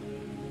you.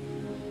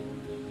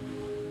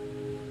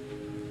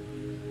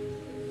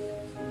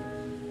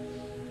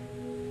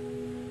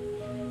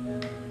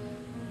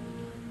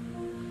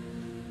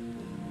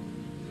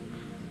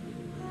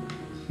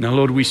 Now,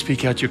 Lord, we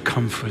speak out your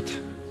comfort.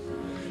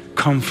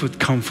 Comfort,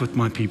 comfort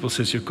my people,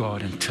 says your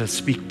God, and to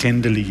speak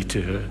tenderly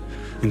to her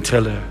and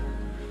tell her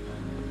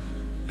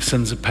the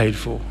sins are paid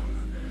for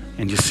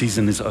and your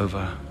season is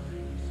over.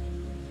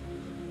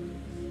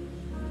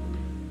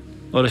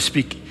 Lord, I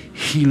speak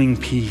healing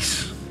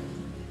peace.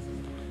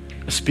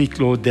 I speak,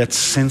 Lord, that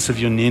sense of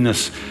your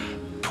nearness.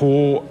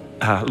 Pour,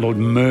 Lord,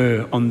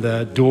 myrrh on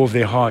the door of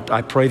their heart.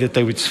 I pray that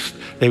they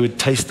would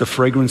taste the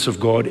fragrance of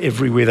God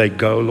everywhere they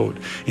go, Lord,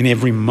 in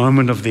every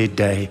moment of their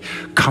day.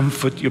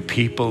 Comfort your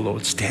people,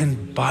 Lord.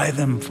 Stand by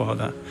them,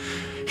 Father.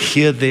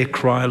 Hear their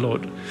cry,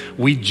 Lord.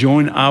 We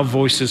join our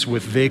voices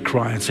with their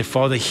cry and say,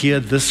 Father, hear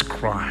this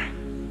cry.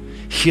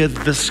 Hear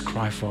this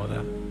cry,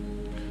 Father.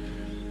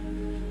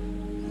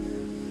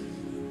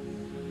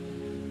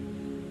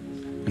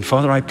 And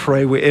Father, I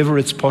pray wherever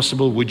it's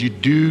possible, would you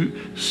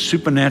do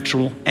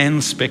supernatural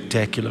and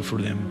spectacular for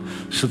them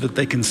so that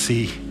they can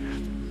see.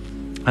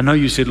 I know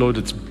you said, Lord,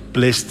 it's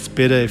blessed, it's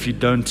better if you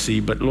don't see,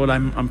 but Lord,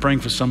 I'm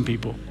praying for some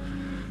people,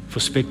 for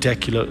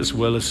spectacular as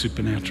well as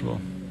supernatural.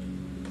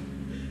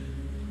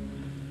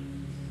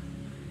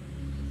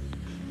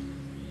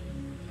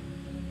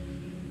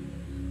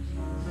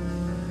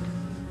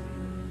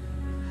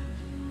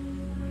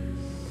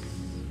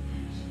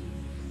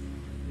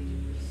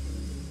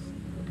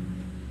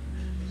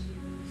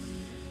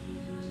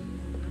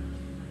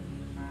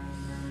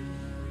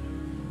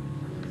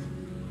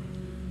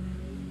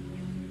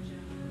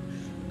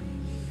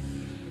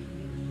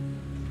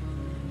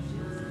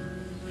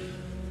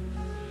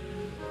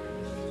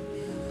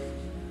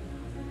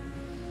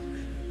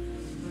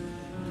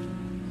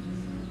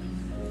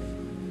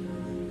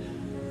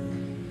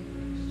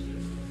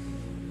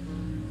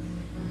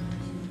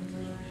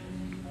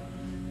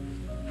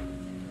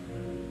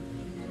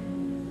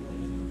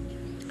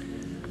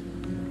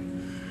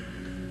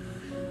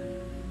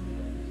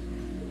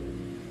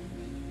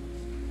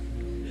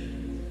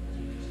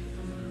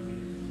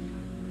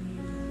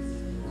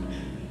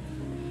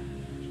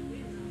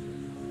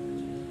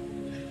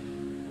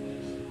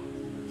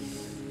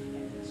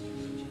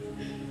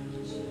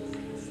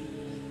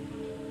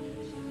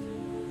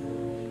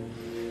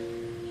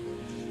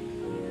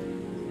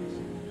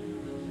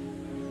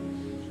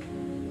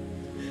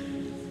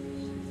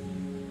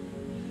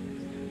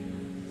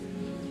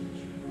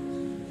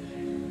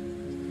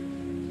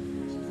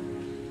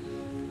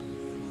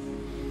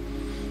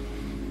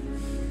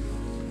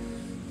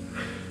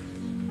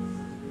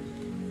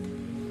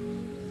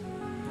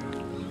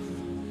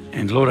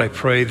 And Lord, I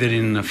pray that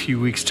in a few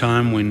weeks'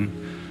 time,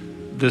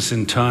 when this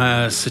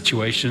entire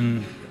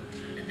situation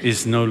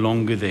is no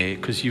longer there,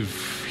 because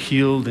you've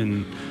healed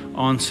and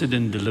answered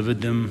and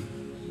delivered them,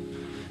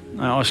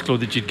 I ask,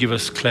 Lord, that you'd give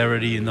us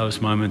clarity in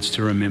those moments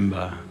to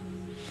remember.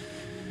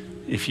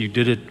 If you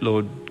did it,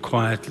 Lord,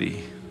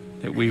 quietly,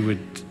 that we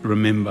would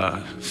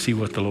remember, see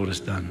what the Lord has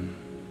done.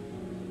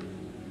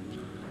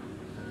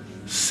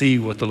 See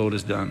what the Lord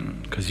has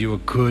done, because you are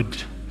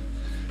good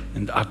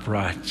and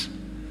upright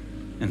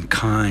and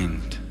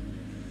kind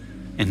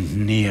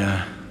and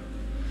near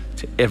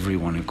to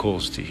everyone who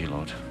calls to you,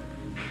 Lord.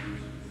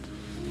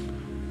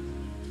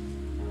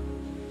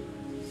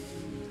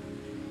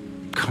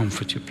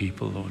 Comfort your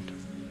people, Lord.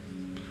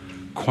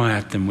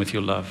 Quiet them with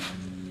your love.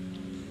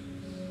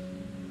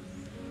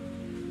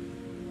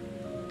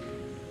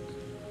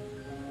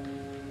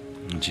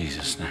 In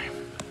Jesus' name.